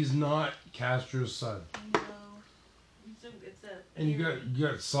that he's not Castro's son. No. And you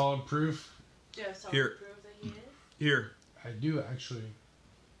got solid proof? Yeah, solid Here. proof that he is? Here. I do, actually.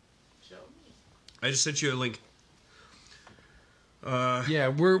 Show me. I just sent you a link. Yeah,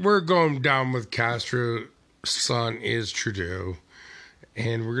 we're going down with Castro's son is Trudeau.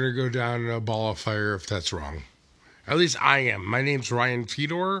 And we're going to go down in a ball of fire if that's wrong. At least I am. My name's Ryan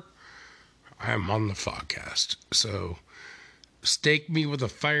Fedor. I am on the Fodcast. So, stake me with a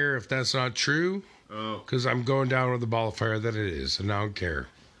fire if that's not true. Oh. Because I'm going down with a ball of fire that it is, and I don't care.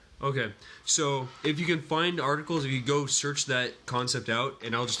 Okay. So, if you can find articles, if you go search that concept out,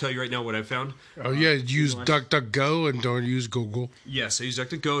 and I'll just tell you right now what I found. Oh, yeah, use DuckDuckGo and don't use Google. Yes, I use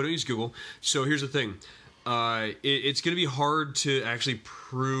DuckDuckGo, don't use Google. So, here's the thing. It's going to be hard to actually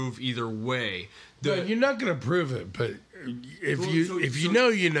prove either way. No, you're not going to prove it, but if you know,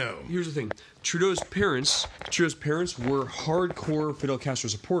 you know. Here's the thing. Trudeau's parents were hardcore Fidel Castro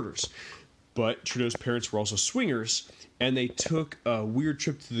supporters. But Trudeau's parents were also swingers, and they took a weird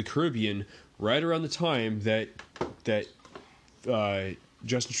trip to the Caribbean right around the time that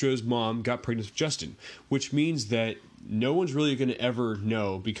Justin Trudeau's mom got pregnant with Justin, which means that no one's really going to ever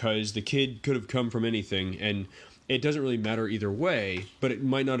know, because the kid could have come from anything, and it doesn't really matter either way, but it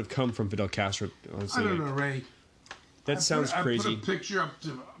might not have come from Fidel Castro. Honestly. I don't know, Ray. That sounds crazy. I put a picture up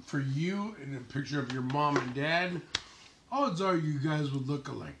for you and a picture of your mom and dad. Odds are you guys would look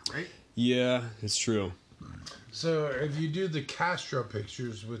alike, right? Yeah, it's true. So if you do the Castro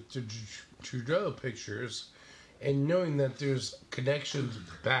pictures with the Trudeau pictures, and knowing that there's connections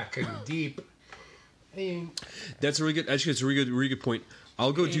back and deep, I mean, that's a really good. Actually, it's a really good point.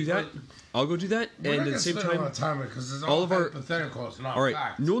 I'll go do that. I'll go do that, and at the same time, because it's all of our hypothetical. It's not all right.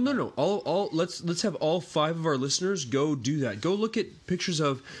 fact. No. All let's have all 5 of our listeners go do that. Go look at pictures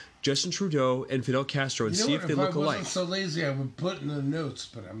of Justin Trudeau and Fidel Castro and see if they look alike. If I wasn't so lazy, I would put in the notes,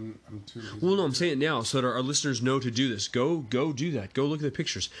 but I'm too lazy. Well, no, I'm saying it now so that our listeners know to do this. Go do that. Go look at the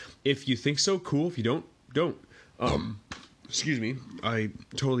pictures. If you think so, cool. If you don't. Excuse me. I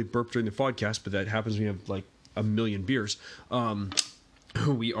totally burped during the Fodcast, but that happens when you have like a million beers.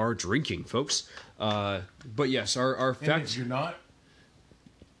 We are drinking, folks. But yes, our And fact. if you're not,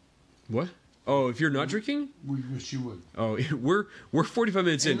 What? Oh, if you're not drinking? we wish you would. Oh, we're 45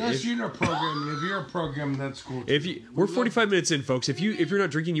 minutes in. Unless you're in a program, if you're a program, that's cool. If you, we're 45 minutes in, folks. If you're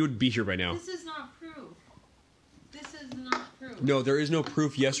not drinking, you would be here by now. This is not proof. This is not proof. No, there is no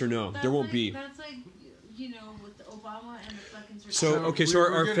proof, yes or no. That's There won't like, be. That's like, with Obama and the fucking. So okay, so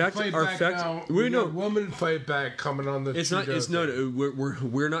our fact. We know woman fight back coming on the. It's not. It's no.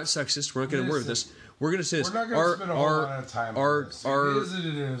 We're not sexist. We're not going to worry with this. We're going to say this. We're not going to spend a whole lot of time on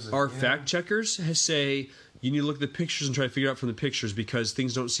this. Our fact checkers say you need to look at the pictures and try to figure it out from the pictures because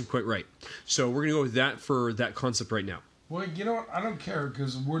things don't seem quite right. So we're going to go with that for that concept right now. Well, you know what? I don't care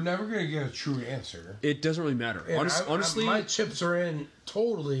because we're never going to get a true answer. It doesn't really matter. Honestly, my chips are in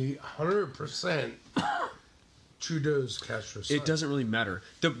totally 100%. Trudeau's Castro son. It doesn't really matter.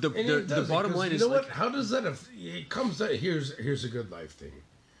 The bottom line is, you know what? How does that? It comes that here's a good life thing.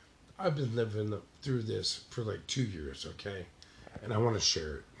 I've been living through this for like 2 years, okay, and I want to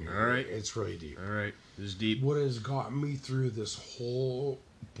share it. All right, it's really deep. All right, this is deep. What has gotten me through this whole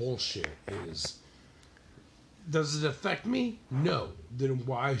bullshit is: does it affect me? No. Then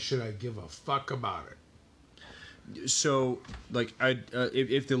why should I give a fuck about it? So, like,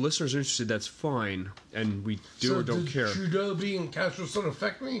 if the listeners are interested, that's fine, and we do or don't care. Trudeau being Castro's son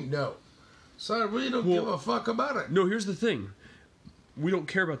affect me? No. So I really don't give a fuck about it. No, here's the thing. We don't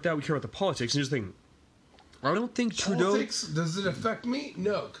care about that. We care about the politics. And here's the thing. I don't think Trudeau... Politics, does it affect me?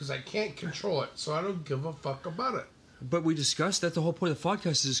 No, because I can't control it, so I don't give a fuck about it. But we discussed, that's the whole point of the podcast,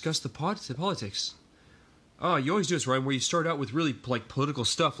 is discuss the politics. Oh, you always do this, Ryan, where you start out with really like political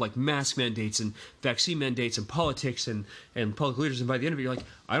stuff like mask mandates and vaccine mandates and politics and public leaders, and by the end of it, you're like,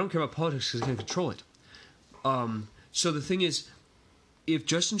 I don't care about politics because I can't control it. So the thing is, if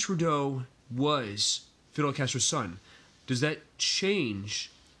Justin Trudeau was Fidel Castro's son, does that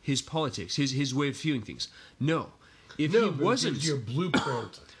change his politics, his way of viewing things? No. If he wasn't, it gives you a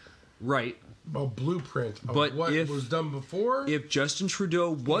blueprint. Right. A blueprint of but what was done before. If Justin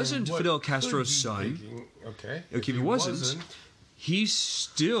Trudeau wasn't Fidel Castro's son, if he wasn't, he's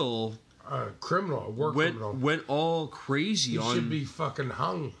still a criminal, a war criminal. Went all crazy on. He should be fucking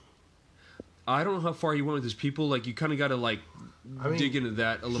hung. I don't know how far he went with his people. Like, you kind of got to dig into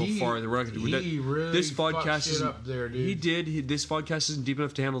that a little farther. We're not going to do that. Really this podcast is up there, dude. He did. This podcast isn't deep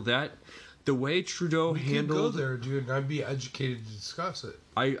enough to handle that. The way Trudeau handled. Could go there, dude. And I'd be educated to discuss it.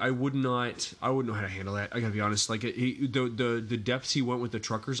 I would not. I wouldn't know how to handle that. I gotta be honest. Like the depths he went with the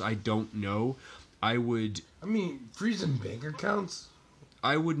truckers, I don't know. I mean, freezing bank accounts.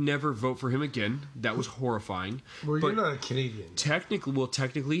 I would never vote for him again. That was horrifying. Well, you're not a Canadian.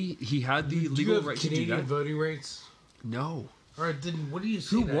 Technically, he had the legal right to do that. Canadian voting rights? No. All right, then what do you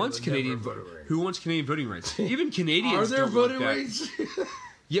say? Who wants Canadian voting rights? Who wants Canadian voting rights? Even Canadians are there voting rights?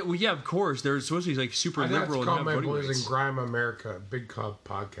 Yeah, of course. They're supposed to be like super liberal and have voting rights. I call my boys in Grime America, big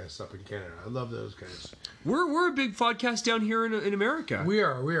podcast up in Canada. I love those guys. We're a big podcast down here in America. We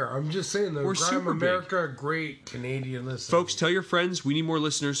are. I'm just saying though, we're Grime super America, big. Great Canadian listeners. Folks, tell your friends we need more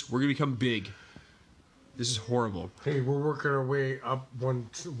listeners. We're gonna become big. This is horrible. Hey, we're working our way up one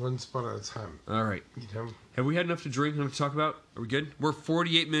spot at a time. All right. Have we had enough to drink? Enough to talk about? Are we good? We're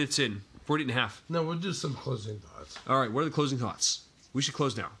 48 minutes in. 48 and a half. No, we'll do some closing thoughts. All right. What are the closing thoughts? We should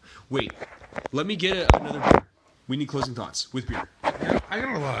close now. Wait. Let me get another beer. We need closing thoughts with beer. Yeah, I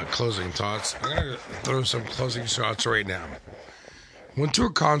got a lot of closing thoughts. I'm going to throw some closing shots right now. Went to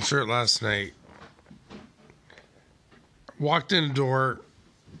a concert last night. Walked in the door.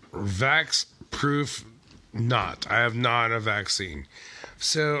 Vax proof not. I have not a vaccine.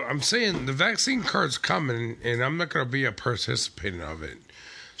 So I'm saying the vaccine card's coming, and I'm not going to be a participant of it.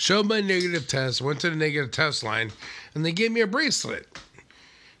 Showed my negative test, went to the negative test line, and they gave me a bracelet.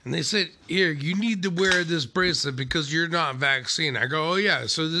 And they said, here, you need to wear this bracelet because you're not vaccinated. I go, oh, yeah,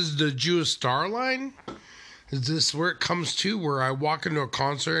 so this is the Jewish Star line? Is this where it comes to, where I walk into a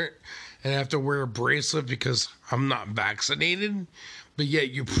concert and I have to wear a bracelet because I'm not vaccinated? But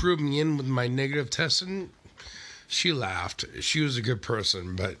yet you prove me in with my negative testing? She laughed. She was a good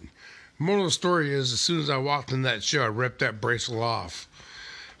person, but moral of the story is, as soon as I walked in that show, I ripped that bracelet off.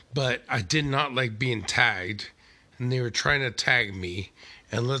 But I did not like being tagged, and they were trying to tag me.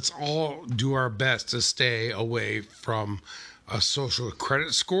 And let's all do our best to stay away from a social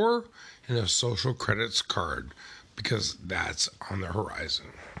credit score and a social credits card, because that's on the horizon.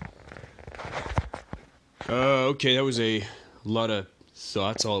 Okay, that was a lot of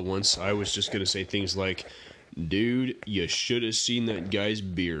thoughts all at once. I was just going to say things like, dude, you should have seen that guy's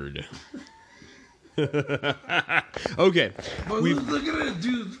beard. Okay. But who's looking at a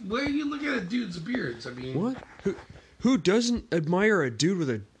dude? Why are you looking at dude's beards? I mean, what? Who doesn't admire a dude with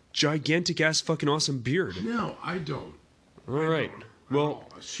a gigantic ass fucking awesome beard? No, I don't. All right. Well,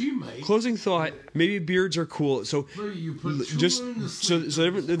 she might. Closing thought. Maybe beards are cool. So you put just so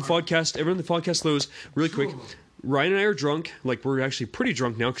everyone in the podcast knows really quick. Ryan and I are drunk. Like, we're actually pretty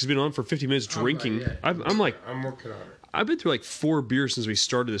drunk now because we've been on for 50 minutes drinking. I'm working on it. I've been through like 4 beers since we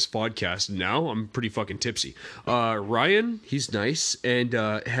started this podcast. Now I'm pretty fucking tipsy. Ryan, he's nice, and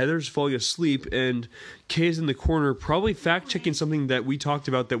Heather's falling asleep, and Kay's in the corner, probably fact checking something that we talked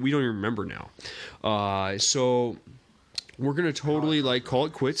about that we don't even remember now. So we're gonna totally like call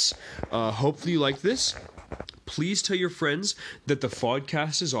it quits. Hopefully you like this. Please tell your friends that the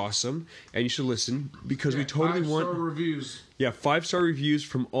Fodcast is awesome and you should listen, because we totally want 5-star reviews. Yeah, 5-star reviews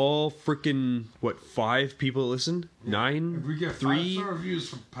from all freaking 5 people that listen? 9? If we get 3? 5-star reviews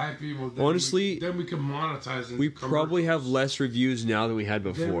from 5 people, then honestly, then we can monetize. We probably have less reviews now than we had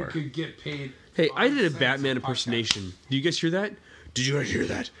before. Then we could get paid. Hey, I did a Batman impersonation. Do you guys hear that? Did you guys hear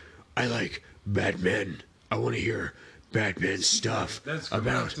that? I like Batman. I want to hear Batman stuff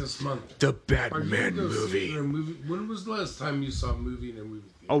about this month. The Batman movie. When was the last time you saw a movie in a movie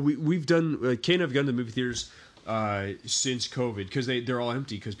theater? Oh, we've done. Kay and I've gone to the movie theaters since COVID, because they're all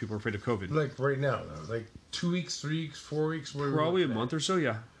empty because people are afraid of COVID. Like right now, though, like 2 weeks, 3 weeks, 4 weeks. Probably a month or so.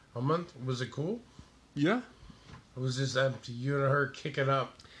 Yeah. A month? Was it cool? Yeah. It was just empty. You and her kicking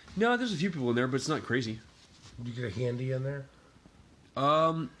up. No, there's a few people in there, but it's not crazy. Did you get a handy in there?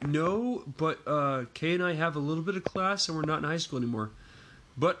 No, but Kay and I have a little bit of class, and we're not in high school anymore.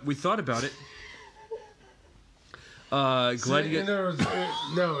 But we thought about it. Glad to get.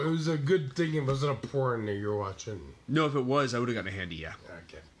 No, it was a good thing. It wasn't a porn that you're watching. No, if it was, I would have gotten a handy. Yeah.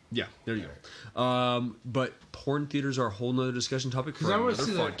 Okay. Yeah, there you go. But porn theaters are a whole nother discussion topic for another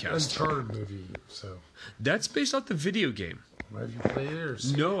podcast. Uncharted movie, so that's based off the video game. Have you played it? Or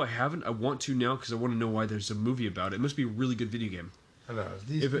no, I haven't. I want to now because I want to know why there's a movie about it. It must be a really good video game. I know.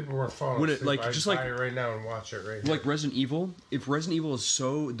 These people were following it, I'd buy it right now and watch it right now. Like Resident Evil. If Resident Evil is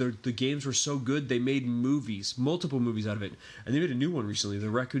the games were so good, they made movies, multiple movies out of it. And they made a new one recently, the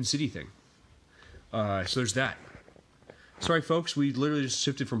Raccoon City thing. So there's that. Sorry, folks. We literally just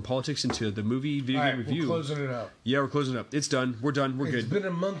shifted from politics into the movie video game review. We're closing it up. Yeah, we're closing it up. It's done. We're done. We're good. It's been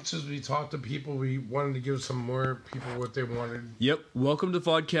a month since we talked to people. We wanted to give some more people what they wanted. Yep. Welcome to the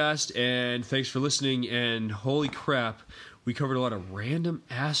Fodcast, and thanks for listening. And holy crap, we covered a lot of random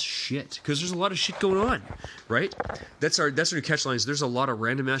ass shit because there's a lot of shit going on, right? That's our catchline. Is there's a lot of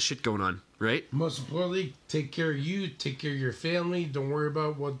random ass shit going on, right? Most importantly, take care of you. Take care of your family. Don't worry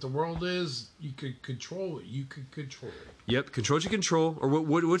about what the world is. You could control it. You could control it. Yep, control what you control. Or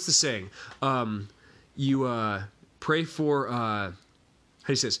what's the saying? You pray for. How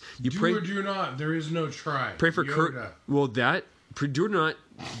do you say this? You pray or do not. There is no try. Pray for do or not.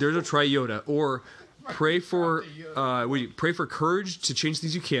 There's no try Yoda. Or pray for pray for courage to change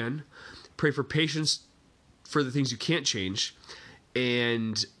things you can. Pray for patience for the things you can't change,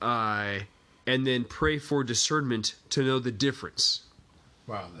 and then pray for discernment to know the difference.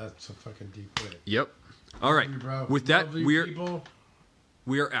 Wow, that's a fucking deep way. Yep. All right. With that,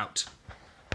 we are out.